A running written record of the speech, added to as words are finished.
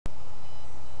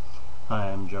Hi,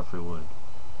 I'm Jeffrey Wood.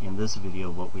 In this video,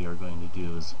 what we are going to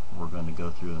do is we're going to go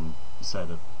through and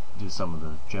do some of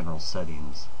the general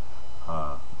settings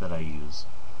that I use.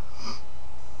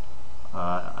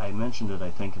 I mentioned it, I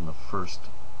think, in the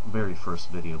very first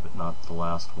video, but not the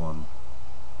last one.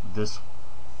 This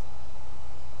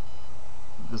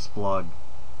blog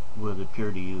would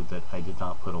appear to you that I did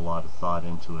not put a lot of thought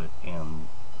into it, and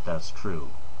that's true.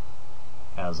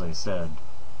 As I said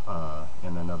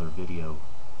in another video,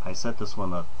 I set this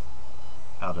one up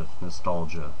out of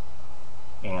nostalgia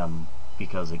and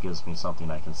because it gives me something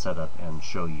I can set up and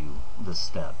show you the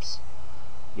steps.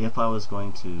 If I was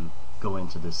going to go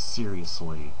into this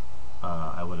seriously,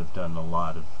 I would have done a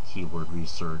lot of keyword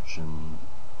research and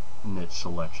niche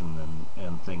selection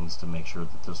and things to make sure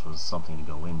that this was something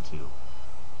to go into.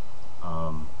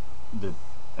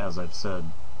 As I've said,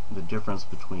 the difference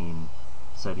between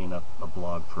setting up a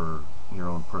blog for your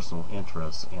own personal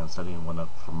interests and setting one up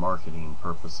for marketing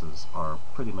purposes are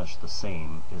pretty much the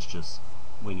same. It's just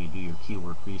when you do your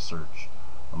keyword research,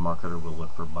 a marketer will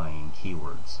look for buying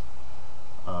keywords.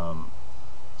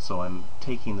 So I'm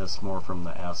taking this more from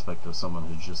the aspect of someone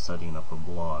who's just setting up a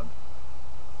blog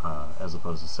as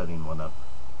opposed to setting one up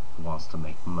who wants to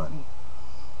make money.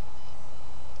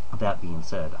 That being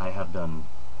said, I have done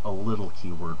a little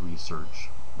keyword research,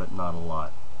 but not a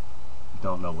lot.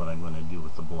 Don't know what I'm going to do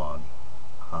with the blog.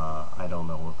 I don't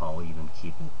know if I'll even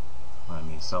keep it. I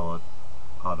may sell it,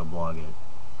 auto-blog it.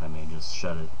 I may just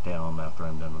shut it down after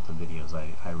I'm done with the videos.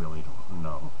 I really don't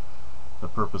know. The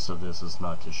purpose of this is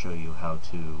not to show you how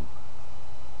to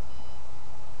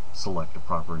select a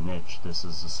proper niche. This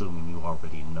is assuming you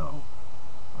already know.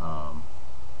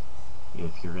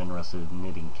 If you're interested in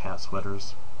knitting cat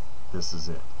sweaters, this is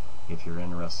it. If you're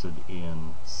interested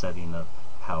in setting up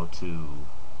how to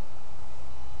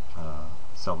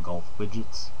sell golf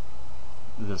widgets,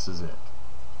 this is it.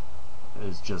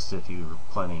 It's just if you're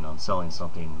planning on selling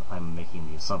something, I'm making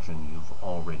the assumption you've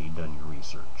already done your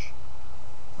research.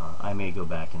 I may go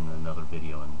back in another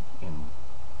video and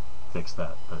fix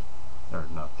that, or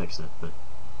not fix it, but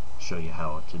show you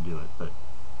how to do it. But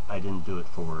I didn't do it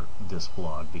for this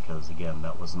blog because, again,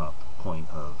 that was not the point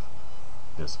of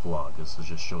this blog. This is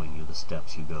just showing you the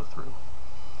steps you go through.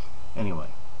 Anyway,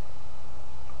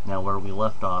 now where we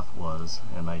left off was,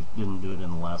 and I didn't do it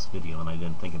in the last video, and I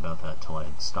didn't think about that till I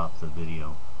had stopped the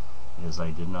video, is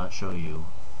I did not show you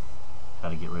how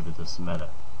to get rid of this meta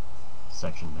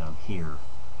section down here,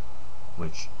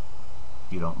 which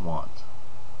you don't want.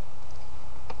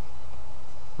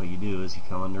 What you do is you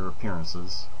come under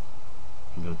Appearances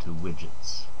and go to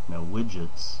Widgets. Now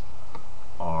widgets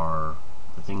are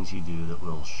the things you do that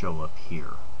will show up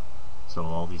here. So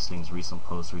all these things, recent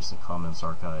posts, recent comments,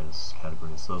 archives,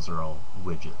 categories, those are all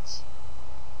widgets.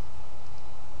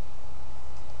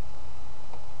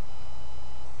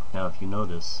 Now if you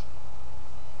notice,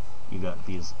 you got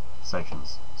these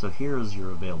sections. So here is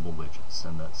your available widgets,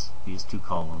 and that's these two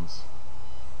columns.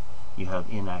 You have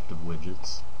inactive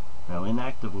widgets. Now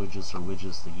inactive widgets are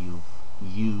widgets that you've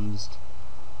used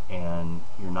and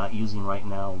you're not using right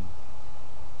now,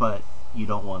 but you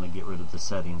don't want to get rid of the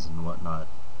settings and whatnot,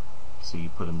 so you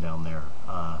put them down there.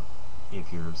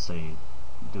 If you're, say,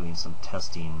 doing some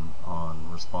testing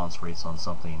on response rates on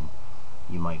something,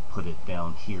 you might put it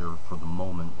down here for the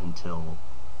moment until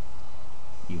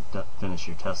you finish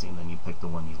your testing, then you pick the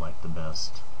one you like the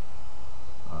best,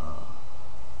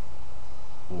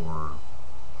 or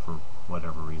for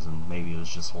whatever reason, maybe it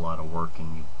was just a lot of work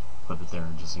and you put it there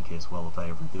just in case, well, if I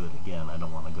ever do it again, I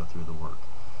don't want to go through the work.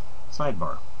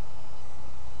 Sidebar.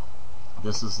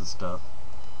 This is the stuff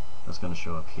that's going to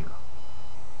show up here.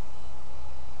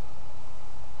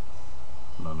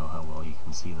 I don't know how well you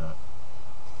can see that.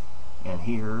 And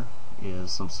here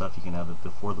is some stuff you can have it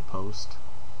before the post.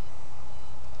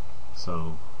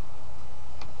 So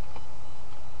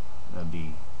that'd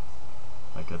be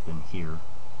like up in here.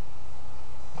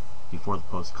 Before the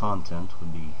post content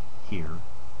would be here.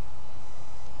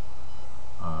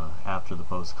 After the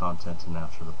post content and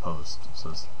after the post. So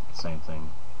it's the same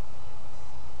thing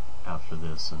after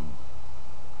this and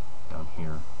down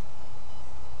here.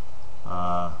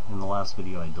 In the last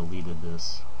video I deleted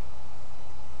this.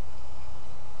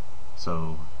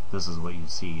 So this is what you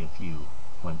see if you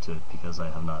went to it, because I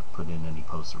have not put in any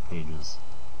posts or pages.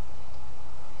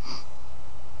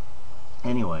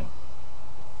 Anyway,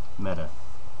 meta.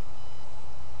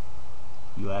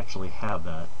 You actually have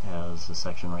that as a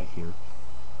section right here.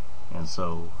 And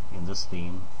so in this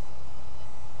theme,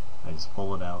 I just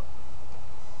pull it out.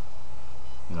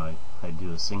 You know, I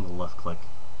do a single left click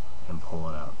and pull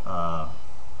it out.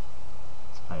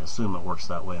 I assume it works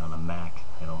that way on a Mac.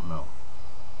 I don't know.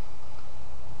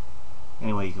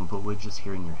 Anyway, you can put widgets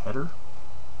here in your header,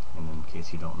 and in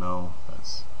case you don't know,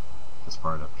 that's this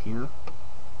part up here.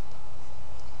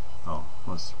 Oh,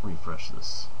 let's refresh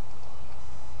this.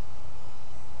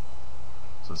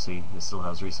 So see, it still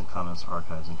has recent comments,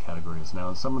 archives, and categories. Now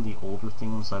in some of the older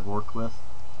themes I've worked with,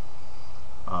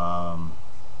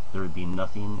 there would be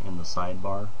nothing in the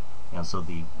sidebar, and so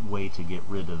the way to get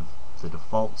rid of the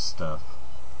default stuff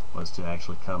was to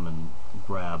actually come and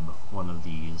grab one of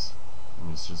these,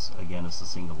 and it's just, again, it's a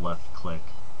single left click,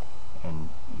 and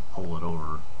you pull it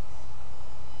over to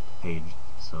page.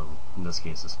 So in this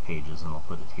case it's pages, and I'll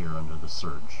put it here under the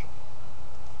search.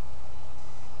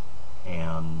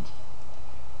 And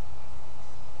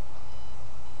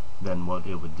then what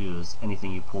it would do is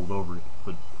anything you pulled over,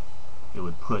 it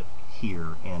would put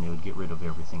here, and it would get rid of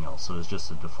everything else. So it's just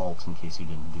a default in case you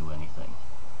didn't do anything.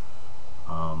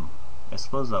 I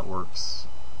suppose that works.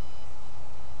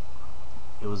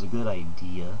 It was a good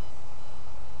idea,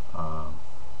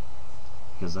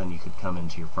 because then you could come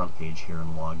into your front page here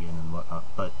and log in and whatnot,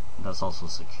 but that's also a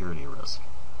security risk.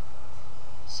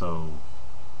 So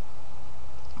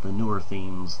the newer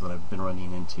themes that I've been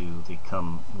running into, they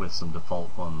come with some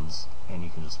default ones, and you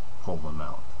can just pull them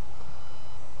out,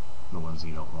 the ones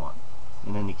you don't want.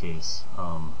 In any case,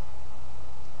 I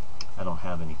don't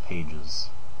have any pages,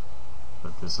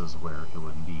 but this is where it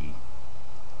would be.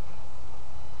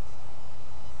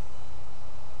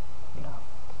 Yeah,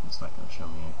 it's not going to show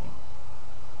me anything.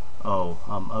 Oh,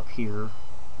 up here,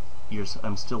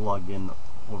 I'm still logged in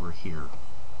over here,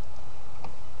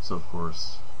 so of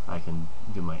course I can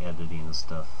do my editing and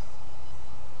stuff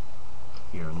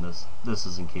here. And this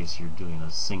is in case you're doing a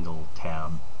single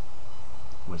tab,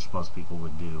 which most people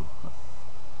would do.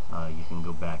 You can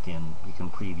go back in, you can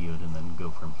preview it, and then go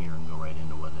from here and go right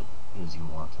into what it is you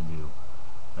want to do.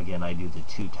 Again, I do the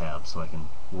 2 tabs, so I can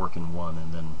work in one,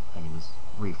 and then I can just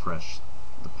refresh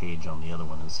the page on the other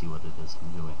one and see what it is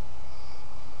I'm doing.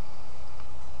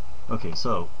 Okay,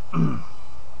 so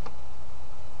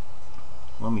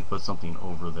let me put something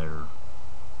over there.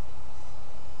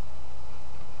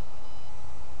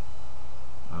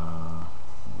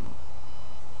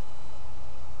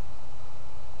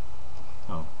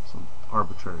 Some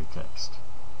arbitrary text.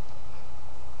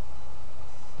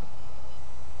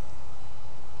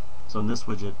 So in this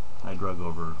widget, I drug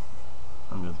over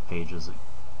under the pages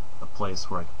a place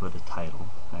where I could put a title.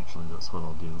 Actually, that's what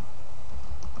I'll do.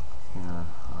 Here are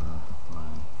my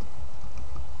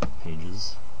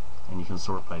pages, and you can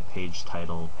sort by page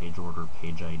title, page order,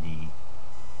 page ID.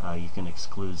 You can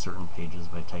exclude certain pages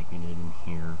by typing it in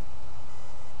here.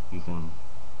 You can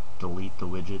delete the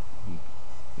widget.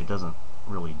 It doesn't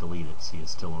really delete it. See,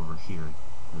 it's still over here.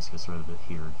 This gets rid of it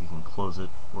here. You can close it,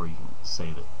 or you can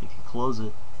save it. If you close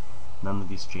it, none of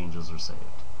these changes are saved.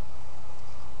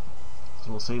 So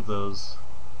we'll save those,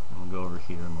 and we'll go over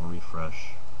here and we'll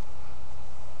refresh.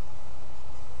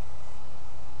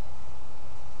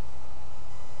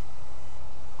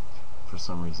 For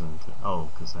some reason,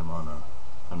 because I'm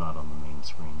not on the main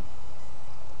screen.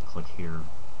 Click here.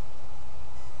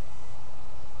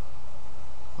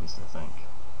 At least I think.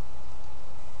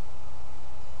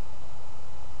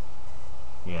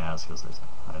 Yeah, it's because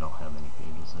I don't have any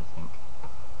pages, I think.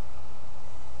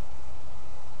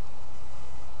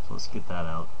 So let's get that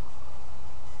out.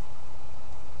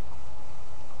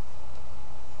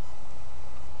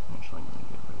 Actually, I'm going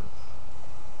to get rid of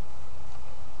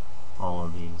all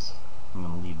of these. I'm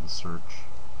going to leave the search.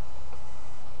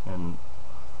 And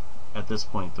at this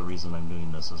point, the reason I'm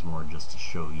doing this is more just to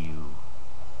show you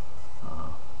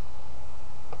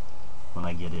when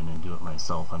I get in and do it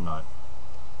myself, I'm not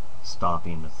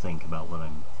stopping to think about what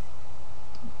I'm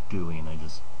doing. I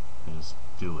just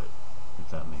do it, if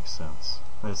that makes sense.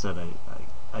 Like I said,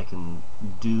 I can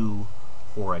do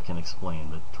or I can explain,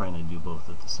 but trying to do both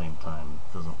at the same time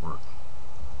doesn't work.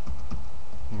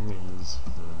 Here is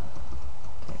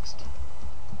the text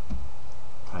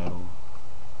title.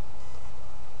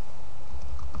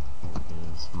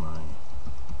 Here is my...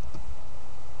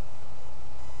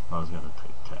 I was going to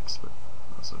type text, but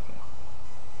that's okay.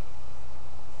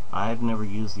 I've never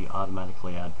used the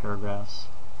automatically add paragraphs.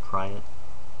 Try it.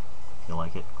 If you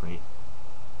like it, great.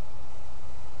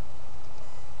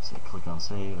 Say click on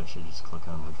save. I should just click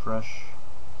on refresh.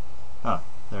 Ah,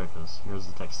 there it goes. Here's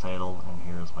the text title, and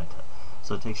here's my text.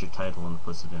 So it takes your title and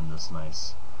puts it in this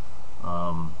nice.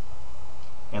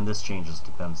 And this changes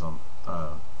depends on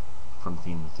from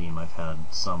theme to theme. I've had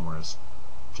some where it's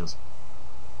just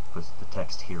puts the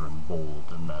text here in bold,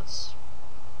 and that's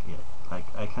it.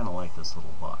 I kind of like this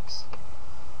little box.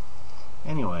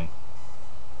 Anyway,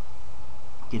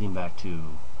 getting back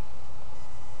to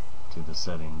the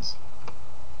settings.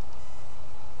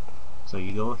 So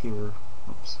you go here,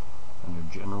 under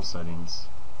General Settings,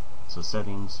 so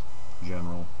Settings,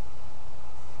 General.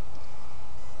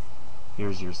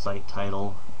 Here's your site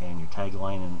title and your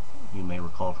tagline, and you may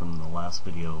recall from the last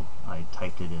video I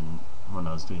typed it in when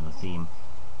I was doing the theme,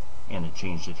 and it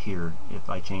changed it here. If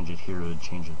I change it here, it would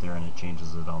change it there, and it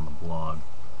changes it on the blog.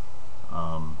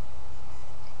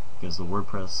 Here's the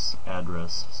WordPress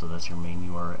address, so that's your main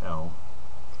URL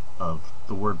of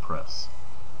the WordPress,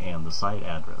 and the site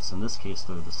address. In this case,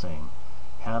 they're the same.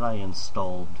 Had I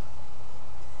installed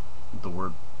the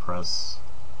WordPress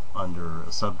under a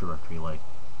subdirectory like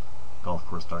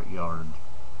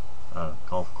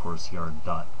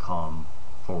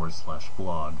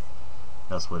golfcourseyard.com/blog,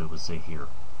 that's what it would say here,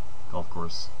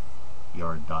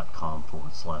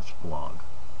 golfcourseyard.com/blog.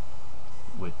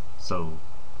 So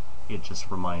it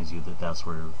just reminds you that that's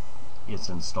where it's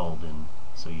installed in,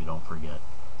 so you don't forget.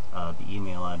 The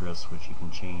email address, which you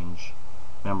can change.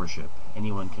 Membership.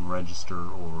 Anyone can register,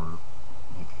 or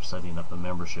if you're setting up a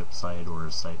membership site or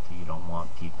a site that you don't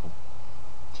want people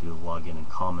to log in and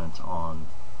comment on,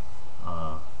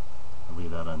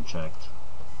 leave that unchecked.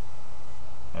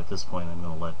 At this point, I'm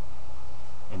going to let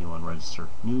anyone register.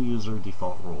 New user,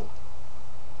 default role.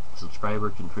 Subscriber,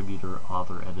 contributor,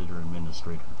 author, editor,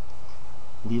 administrator.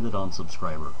 Leave it on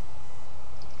subscriber.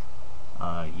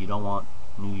 You don't want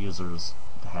new users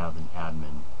to have an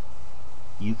admin.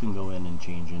 You can go in and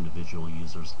change individual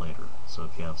users later, so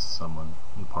if you have someone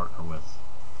you partner with.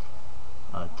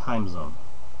 Time zone.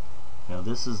 Now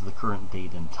this is the current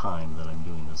date and time that I'm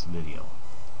doing this video.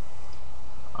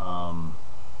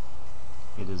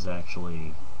 It is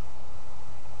actually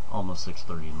almost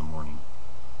 6:30 in the morning.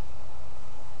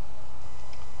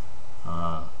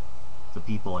 The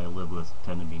people I live with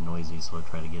tend to be noisy, so I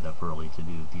try to get up early to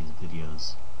do these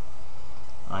videos.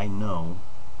 I know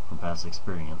from past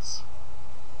experience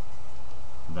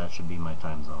that should be my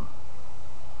time zone.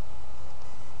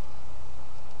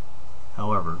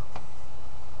 However,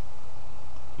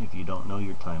 if you don't know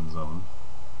your time zone,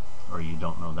 or you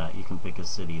don't know that, you can pick a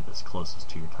city that's closest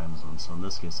to your time zone. So in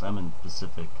this case, I'm in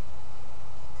Pacific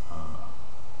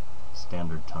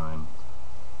Standard Time.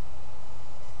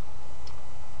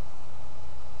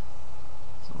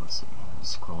 So let's see, I'm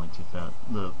scrolling too fast.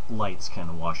 The light's kind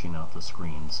of washing out the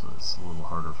screen, so it's a little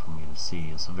harder for me to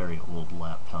see. It's a very old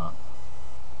laptop.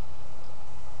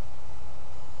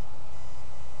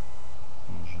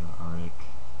 Asia, Arctic.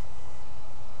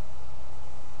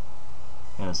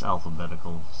 And it's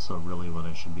alphabetical, so really what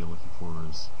I should be looking for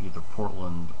is either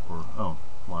Portland or,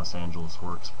 Los Angeles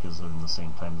works because they're in the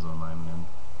same time zone I'm in.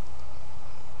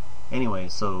 Anyway,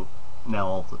 so now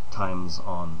all the times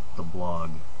on the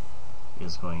blog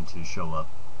is going to show up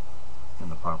in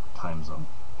the proper time zone.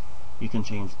 You can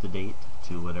change the date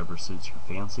to whatever suits your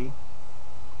fancy,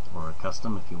 or a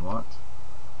custom if you want.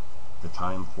 The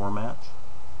time format.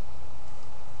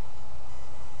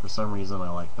 For some reason I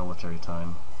like military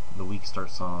time. The week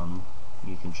starts on,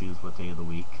 you can choose what day of the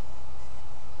week.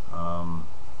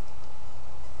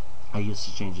 I used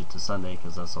to change it to Sunday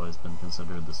because that's always been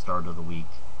considered the start of the week.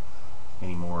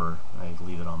 Anymore, I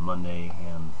leave it on Monday,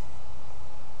 and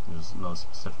there's no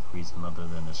specific reason other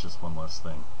than it's just one less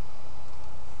thing.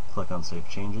 Click on Save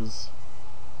Changes.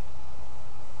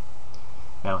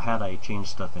 Now, had I changed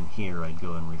stuff in here, I'd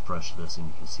go and refresh this and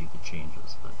you can see the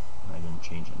changes, but I didn't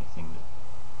change anything that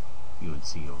you would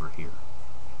see over here.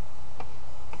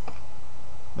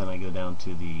 Then I go down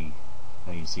to the,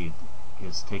 now you see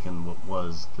it's taken what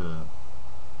was the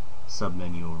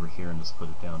sub-menu over here and just put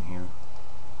it down here.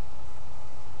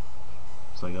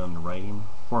 So I go into Writing,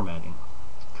 Formatting.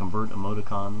 Convert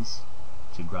emoticons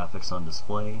to graphics on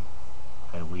display.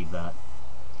 I leave that.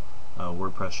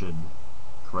 WordPress should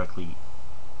correctly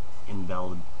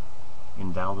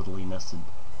invalidly nested.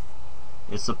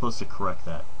 It's supposed to correct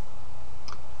that.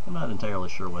 I'm not entirely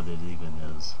sure what it even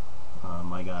is.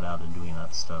 I got out of doing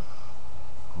that stuff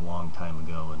a long time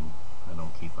ago, and I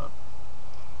don't keep up.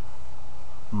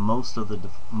 Most of the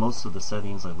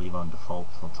settings I leave on default.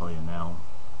 I'll tell you now.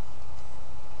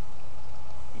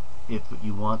 If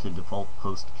you want a default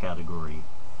post category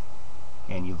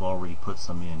and you've already put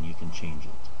some in, you can change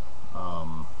it.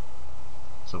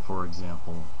 So for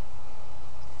example,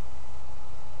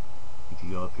 if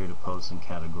you go up here to posts and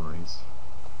categories,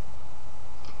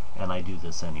 and I do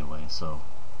this anyway, so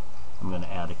I'm going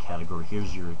to add a category.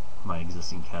 Here's my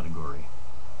existing category,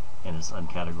 and it's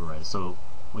uncategorized. So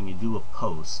when you do a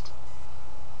post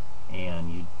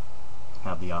and you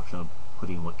have the option of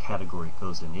putting what category it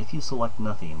goes in, if you select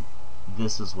nothing,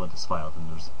 this is what is filed, and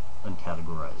there's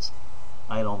uncategorized.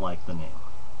 I don't like the name.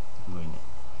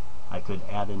 I could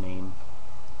add a name.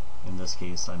 In this this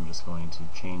case, I'm just going to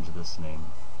change this name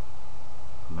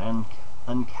from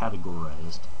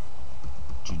uncategorized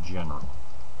to general.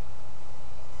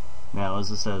 Now,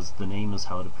 as it says, the name is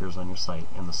how it appears on your site,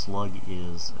 and the slug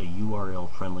is a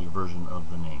URL-friendly version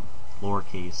of the name.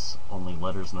 Lowercase, only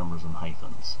letters, numbers, and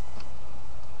hyphens.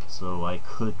 So I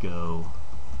could go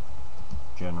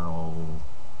general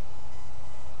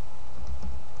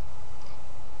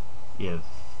if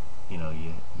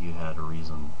you had a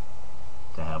reason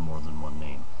to have more than one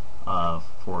name.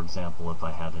 For example, if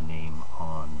I had a name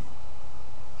on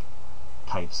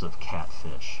types of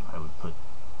catfish, I would put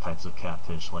types of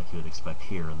catfish like you would expect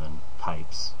here, and then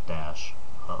types dash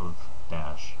of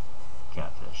dash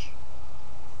catfish.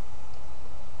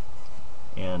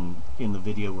 And in the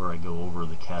video where I go over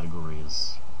the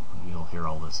categories, you'll hear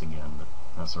all this again, but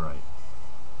that's alright.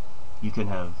 You can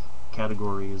have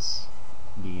categories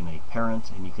being a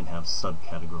parent, and you can have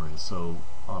subcategories. So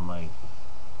on my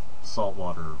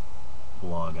saltwater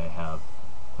blog I have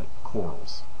like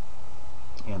corals,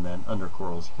 and then under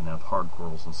corals you can have hard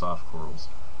corals and soft corals.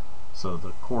 So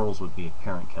the corals would be a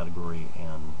parent category,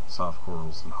 and soft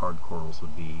corals and hard corals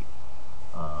would be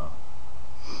a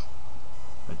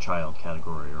child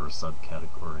category or a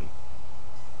subcategory,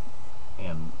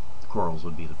 and corals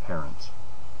would be the parent.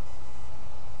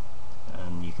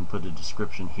 And you can put a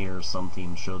description here. Some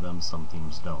themes show them, some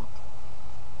themes don't.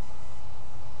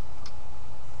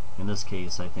 In this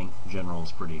case, I think general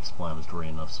is pretty explanatory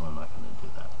enough, so I'm not going to do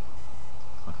that.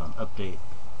 Click on update.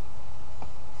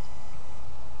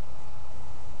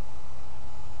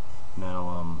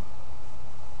 Now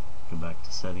go back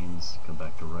to settings, go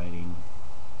back to writing.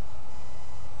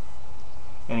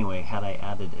 Anyway, had I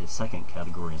added a second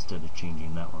category instead of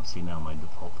changing that one, see now my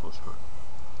default post group.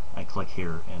 I click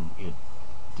here and it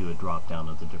do a drop down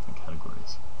of the different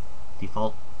categories.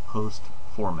 Default post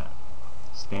format: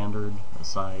 standard,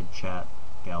 aside, chat,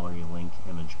 gallery, link,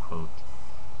 image, quote.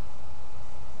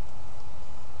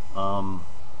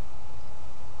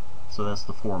 So that's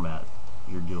the format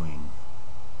you're doing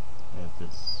if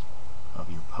it's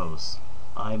of your posts.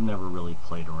 I've never really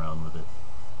played around with it.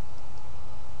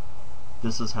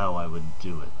 This is how I would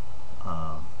do it.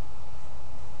 I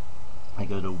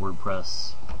go to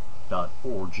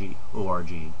WordPress.org,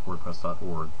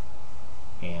 WordPress.org,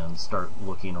 and start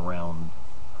looking around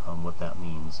what that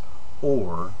means.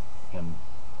 Or, and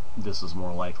this is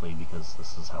more likely because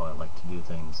this is how I like to do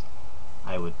things,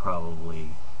 I would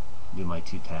probably do my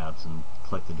two tabs and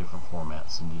click the different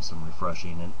formats and do some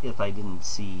refreshing. And if I couldn't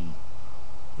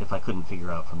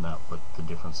figure out from that what the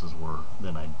differences were,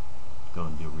 then I'd go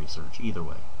and do research. Either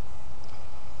way,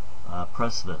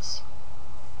 press this.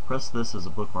 Press this as a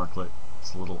bookmarklet.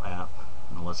 It's a little app,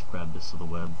 and let's grab this to the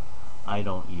web. I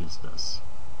don't use this.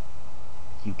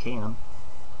 You can.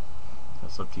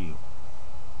 That's up to you.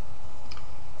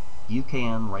 You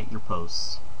can write your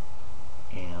posts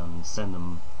and send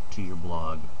them to your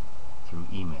blog through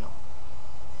email.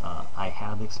 I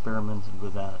have experimented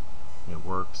with that. It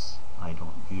works. I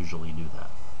don't usually do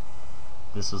that.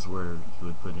 This is where you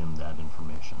would put in that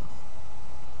information.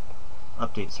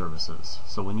 Update services.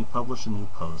 So when you publish a new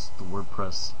post, the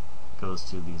WordPress goes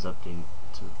to these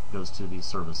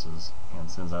services and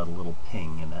sends out a little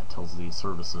ping, and that tells these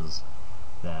services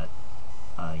that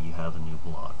you have a new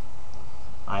blog.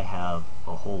 I have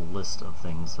a whole list of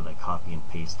things that I copy and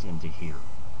paste into here,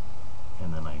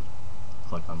 and then I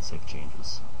click on Save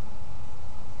Changes.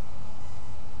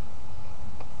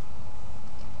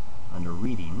 Under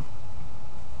Reading,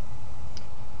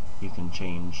 you can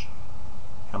change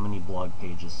how many blog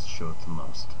pages show up the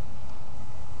most.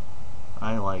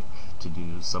 I like to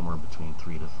do somewhere between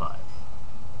 3 to 5.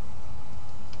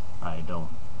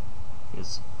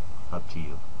 It's up to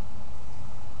you.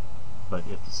 But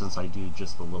since I do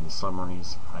just the little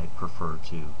summaries, I prefer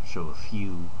to show a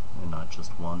few and not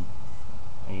just one.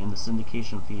 In the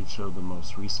syndication feed, show the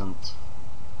most recent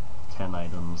 10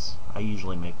 items. I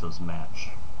usually make those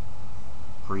match.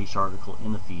 For each article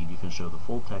in the feed, you can show the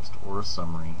full text or a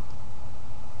summary.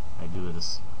 I do a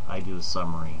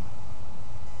summary.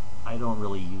 I don't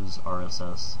really use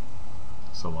RSS,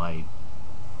 so I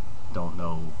don't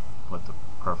know what the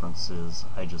preference is.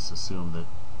 I just assume that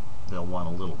they'll want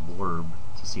a little blurb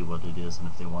to see what it is, and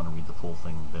if they want to read the full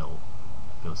thing, they'll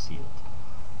go see it.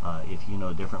 If you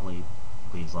know differently,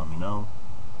 please let me know.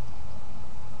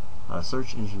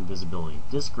 Search engine visibility.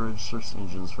 Discourage search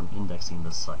engines from indexing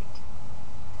this site.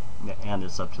 And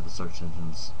it's up to the search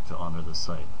engines to honor this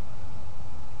site.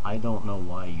 I don't know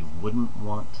why you wouldn't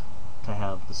want to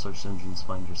have the search engines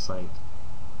find your site,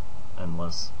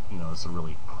 unless it's a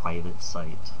really private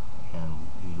site and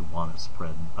you want it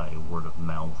spread by word of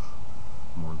mouth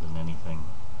more than anything.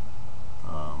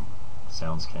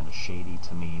 sounds kind of shady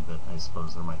to me, but I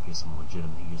suppose there might be some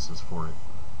legitimate uses for it.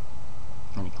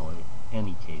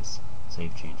 Any case,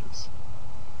 save changes.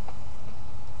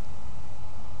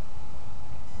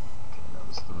 Okay, that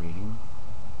was the reading.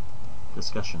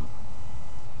 Discussion.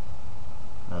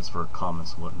 That's for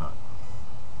comments and whatnot.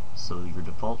 So your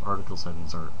default article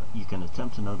settings are, you can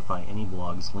attempt to notify any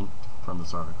blogs linked from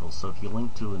this article. So if you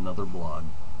link to another blog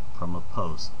from a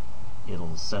post,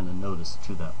 it'll send a notice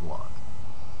to that blog.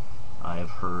 I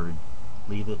have heard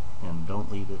leave it and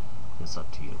don't leave it. It's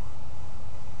up to you.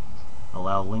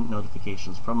 Allow link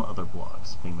notifications from other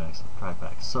blogs, pingbacks and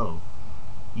trackbacks, so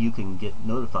you can get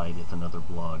notified if another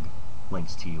blog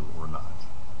links to you or not.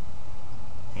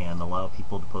 And allow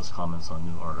people to post comments on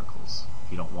new articles.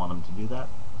 If you don't want them to do that,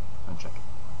 uncheck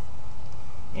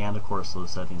it. And of course, those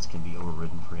settings can be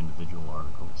overridden for individual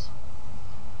articles.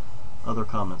 Other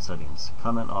comment settings.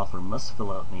 Comment author must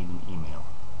fill out an email.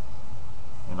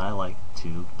 And I like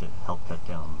to help cut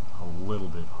down a little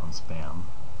bit on spam,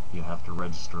 you have to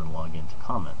register and log in to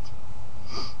comment.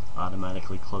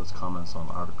 Automatically close comments on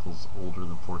articles older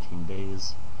than 14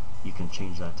 days. You can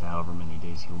change that to however many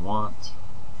days you want.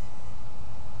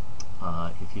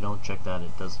 If you don't check that,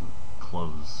 it doesn't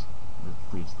close.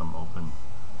 It leaves them open.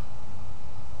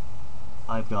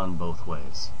 I've gone both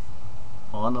ways.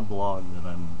 On a blog that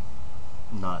I'm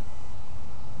not...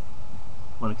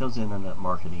 When it comes to internet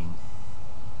marketing,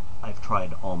 I've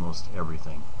tried almost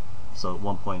everything. So at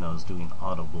one point I was doing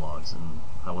auto blogs and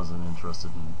I wasn't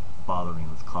interested in bothering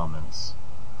with comments,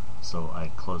 so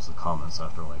I closed the comments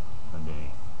after like a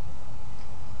day.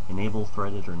 Enable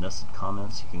threaded or nested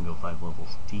comments. You can go 5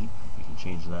 levels deep. You can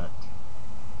change that.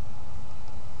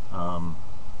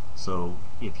 So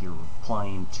if you're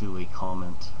replying to a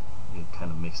comment, it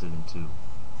kind of makes it into,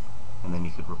 and then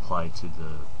you could reply to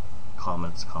the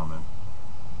comments comment.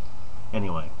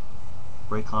 Anyway,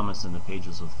 break comments into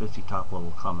pages with 50 top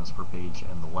level comments per page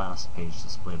and the last page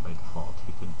displayed by default.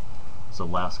 You could, so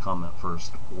last comment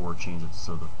first, or change it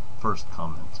so the first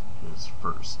comment is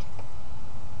first.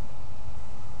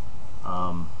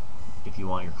 If you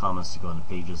want your comments to go into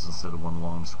pages instead of one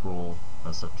long scroll,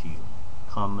 that's up to you.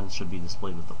 Comments should be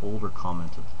displayed with the older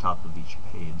comment at the top of each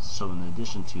page, so in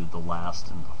addition to the last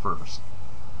and the first,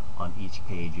 on each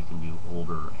page you can do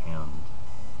older and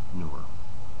newer.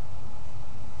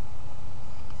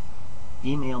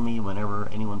 Email me whenever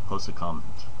anyone posts a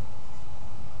comment,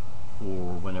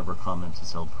 or whenever a comment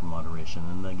is held for moderation,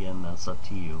 and again, that's up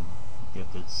to you.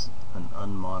 If it's an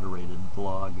unmoderated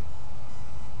blog,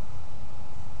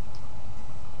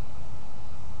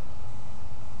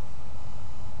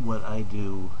 what I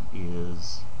do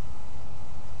is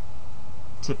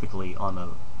typically on a,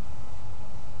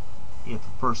 if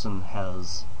a person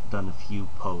has done a few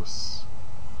posts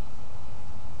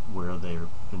where they've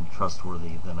been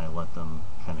trustworthy, then I let them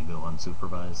kind of go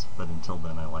unsupervised, but until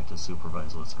then I like to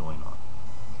supervise what's going on.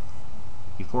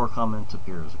 Before a comment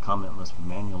appears, a comment must be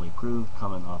manually approved.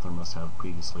 Comment author must have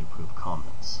previously approved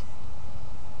comments.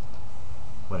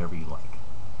 Whatever you like.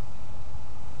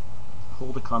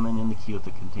 Hold a comment in the queue if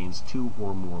it contains 2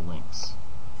 or more links.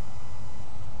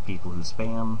 People who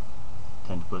spam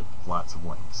tend to put lots of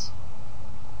links.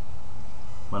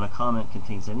 When a comment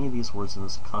contains any of these words in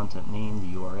its content name,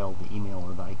 the URL, the email,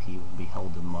 or the IP will be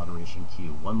held in moderation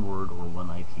queue. 1 word or 1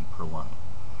 IP per line.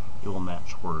 It will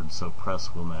match words, so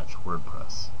press will match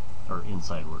WordPress, or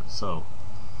inside words. So,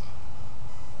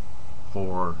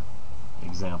 for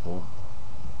example,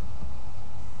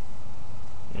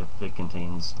 if it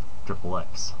contains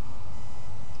XXX,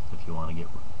 if you want to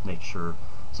make sure.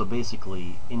 So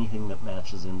basically, anything that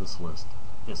matches in this list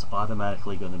is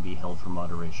automatically going to be held for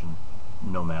moderation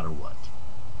no matter what.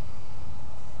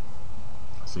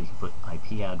 So you can put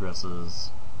IP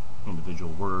addresses,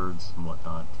 individual words, and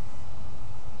whatnot.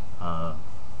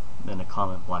 Then a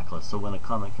comment blacklist. So when a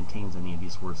comment contains any of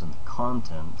these words in the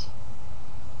content,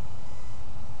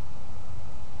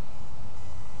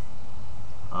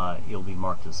 it'll be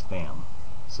marked as spam.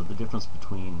 So the difference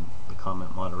between the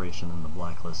comment moderation and the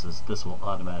blacklist is this will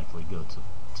automatically go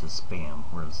to spam,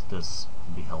 whereas this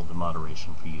will be held in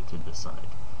moderation for you to decide.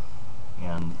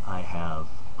 And I have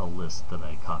a list that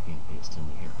I copy and paste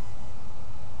into here.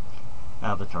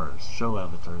 Avatars. Show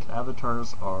avatars.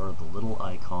 Avatars are the little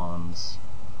icons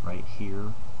right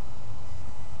here.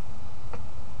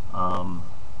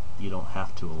 You don't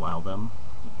have to allow them,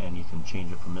 and you can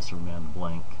change it from Mr. Man to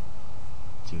blank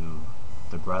to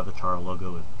the Gravatar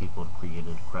logo if people have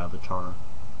created Gravatar.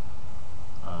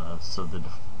 So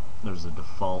there's a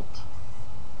default.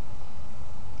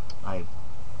 I've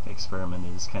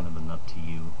experimented. It's kind of an up to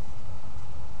you.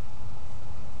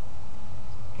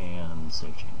 And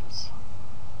save changes.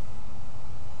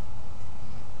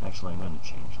 Actually, I'm going to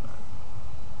change that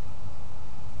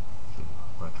to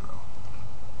retro.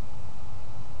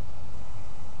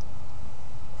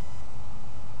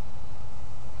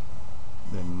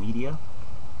 Then media.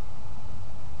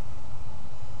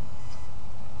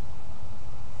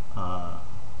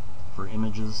 For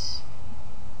images,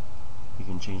 you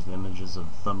can change the images of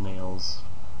thumbnails,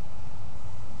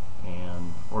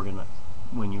 and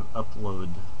when you upload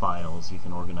files, you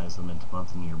can organize them into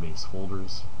month and year-based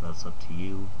folders. That's up to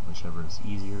you, whichever is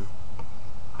easier.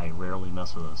 I rarely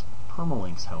mess with those.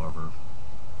 Permalinks, however,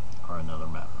 are another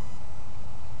matter.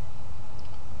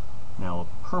 Now, a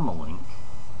permalink,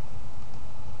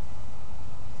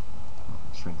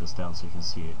 I'll shrink this down so you can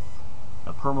see it.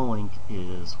 A permalink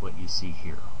is what you see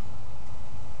here.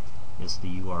 It's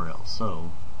the URL.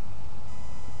 So,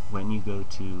 when you go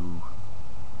to,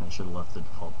 I should have left the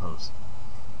default post.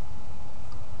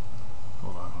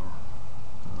 Hold on here.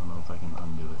 I don't know if I can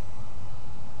undo it.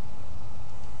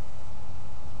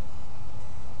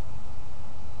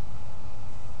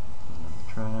 And then the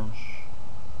trash.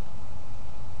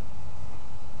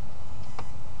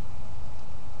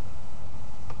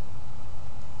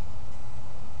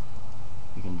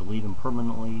 You can delete them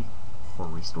permanently or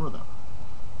restore them.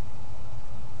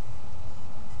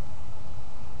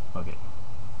 Okay.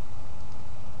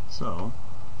 So,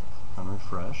 on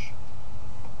refresh,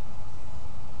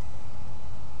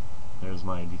 there's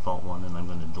my default one, and I'm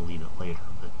going to delete it later,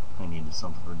 but I needed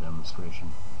something for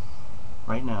demonstration.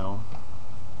 Right now,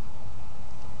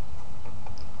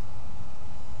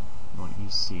 what you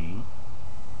see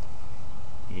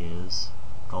is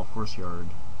golf course yard,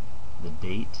 the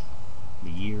date,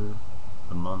 the year,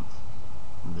 the month,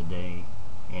 the day,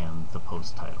 and the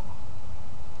post title.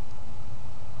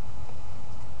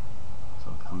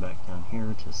 So come back down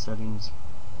here to settings,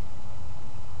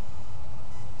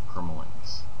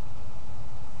 permalinks.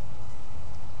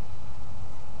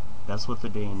 That's what the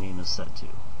day and name is set to.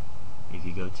 If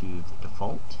you go to the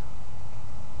default,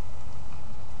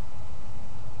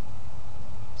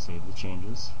 save the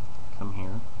changes, come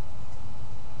here,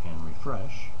 and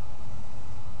refresh.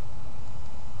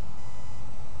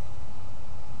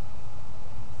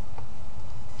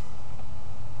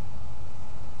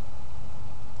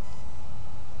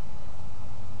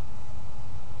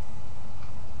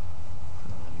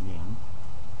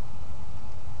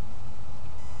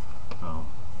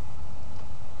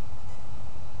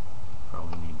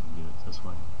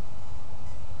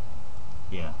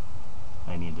 Yeah,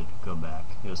 I needed to go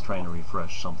back. It was trying to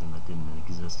refresh something that didn't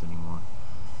exist anymore.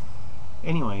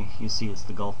 Anyway, you see it's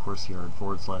the golf course yard /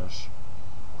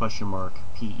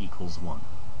 P equals 1.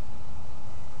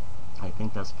 I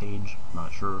think that's page,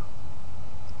 not sure.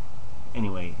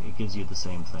 Anyway, it gives you the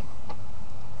same thing.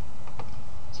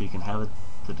 So you can have it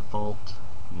the default,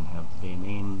 you can have the day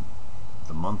name,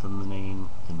 the month in the name,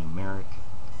 the numeric,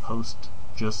 post,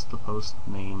 just the post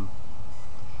name,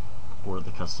 or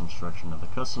the custom structure. Now the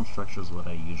custom structure is what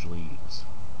I usually use.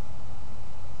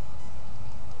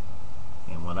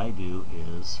 And what I do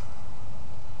is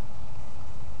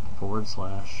 /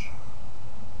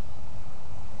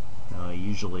 now I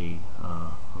usually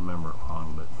remember it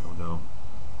wrong, but we'll go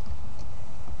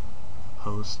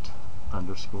post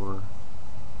 _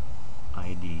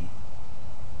 ID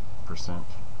 %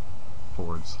 /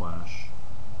 post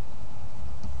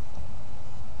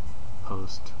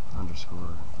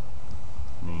 _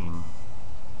 name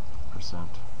 %/.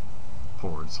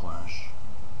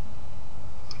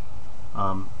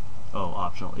 Oh,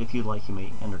 optional. If you'd like, you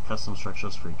may enter custom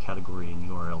structures for your category and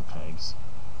URL tags.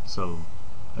 So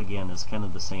again, it's kind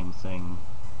of the same thing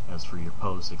as for your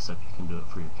posts, except you can do it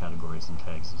for your categories and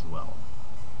tags as well.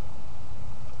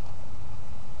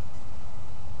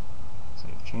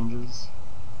 Save changes.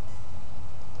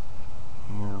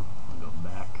 Here, we'll go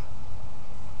back.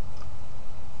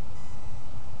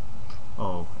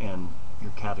 Oh, and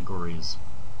your categories,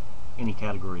 any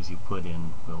categories you put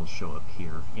in will show up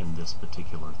here in this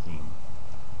particular theme.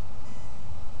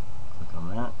 Click on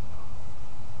that.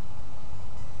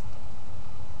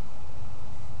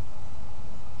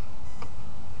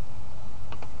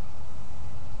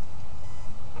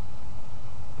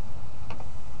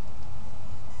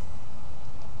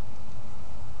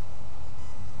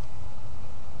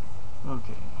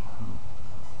 Okay.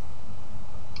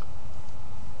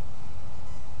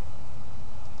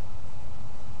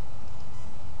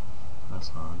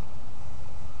 That's odd.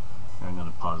 I'm going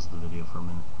to pause the video for a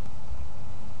minute.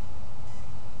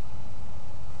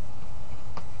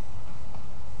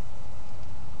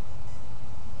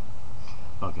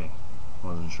 Okay,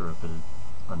 wasn't sure if it had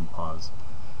unpaused.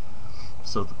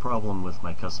 So the problem with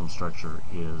my custom structure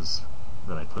is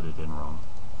that I put it in wrong.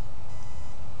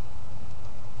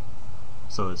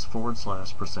 So it's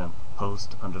 /%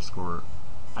 post underscore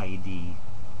ID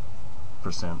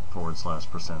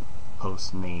 %/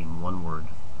 post name, one word,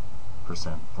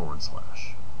 %/.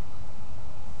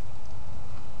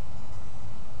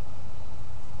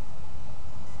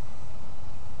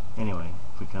 Anyway,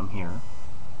 if we come here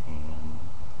and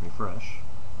refresh,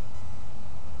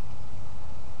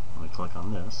 and we click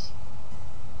on this,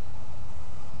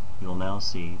 you'll now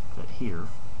see that here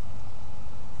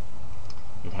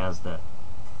it has that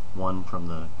one from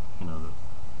the, the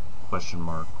question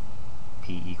mark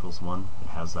p equals 1. It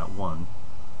has that 1,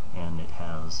 and it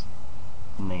has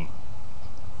name.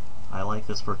 I like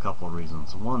this for a couple of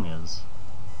reasons. One is,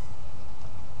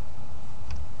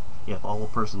 if all a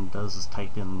person does is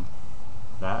type in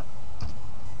that,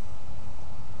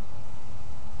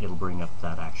 it'll bring up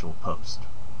that actual post.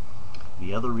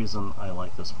 The other reason I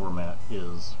like this format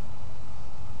is,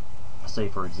 say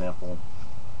for example,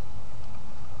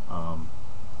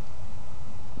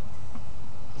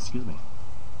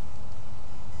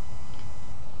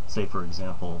 say for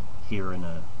example, here in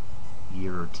a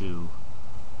year or two,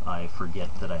 I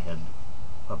forget that I had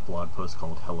a blog post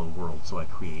called Hello World, so I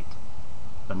create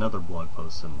another blog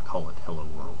post and call it Hello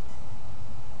World.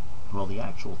 Well, the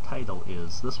actual title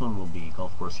is, this one will be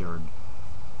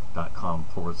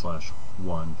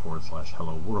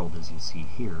golfcourseyard.com/1/Hello World, as you see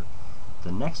here.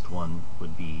 The next one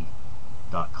would be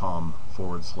 .com/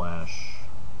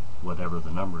 whatever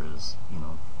the number is,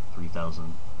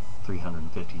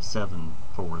 3,357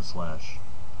 /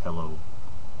 Hello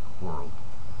World.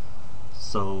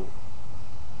 So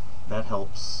that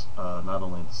helps not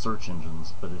only the search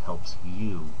engines, but it helps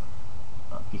you,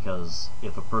 because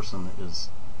if a person is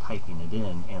typing it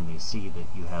in and they see that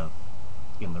you have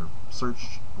in their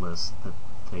search list that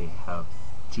they have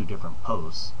 2 different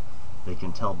posts, they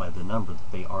can tell by the number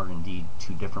that they are indeed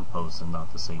 2 different posts and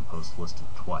not the same post listed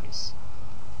twice.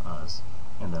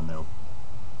 And then they'll,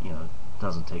 it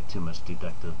doesn't take too much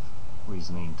deductive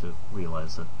reasoning to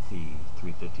realize that the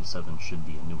 357 should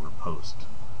be a newer post,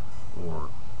 or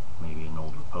maybe an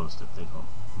older post if they don't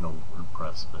know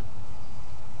WordPress. But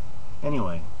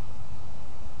anyway,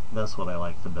 that's what I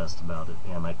like the best about it,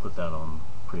 and I put that on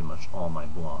pretty much all my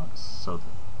blogs, so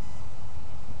that,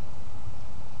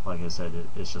 like I said,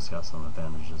 it's just got some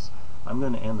advantages. I'm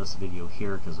going to end this video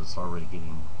here because it's already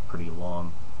getting pretty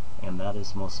long, and that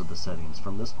is most of the settings.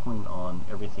 From this point on,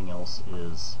 everything else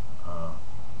is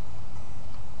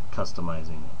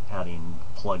customizing, adding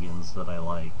plugins that I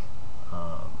like.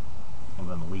 I'm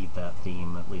going to leave that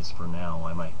theme, at least for now.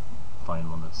 I might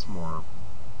find one that's more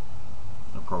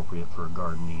appropriate for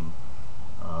gardening,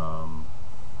 and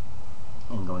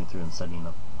going through and setting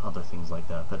up other things like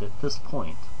that. But at this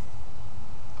point,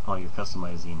 all your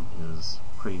customizing is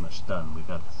pretty much done. We've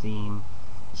got a theme.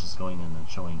 It's just going in and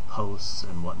showing posts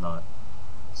and whatnot.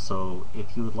 So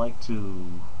if you would like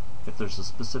to, if there's a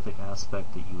specific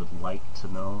aspect that you would like to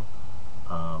know,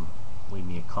 leave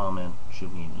me a comment,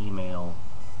 shoot me an email.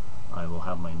 I will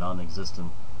have my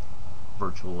non-existent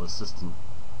virtual assistant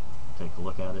take a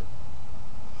look at it.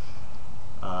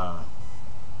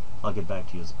 I'll get back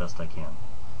to you as best I can.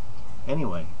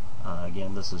 Anyway,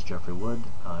 again, this is Jeffrey Wood.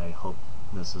 I hope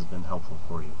this has been helpful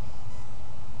for you.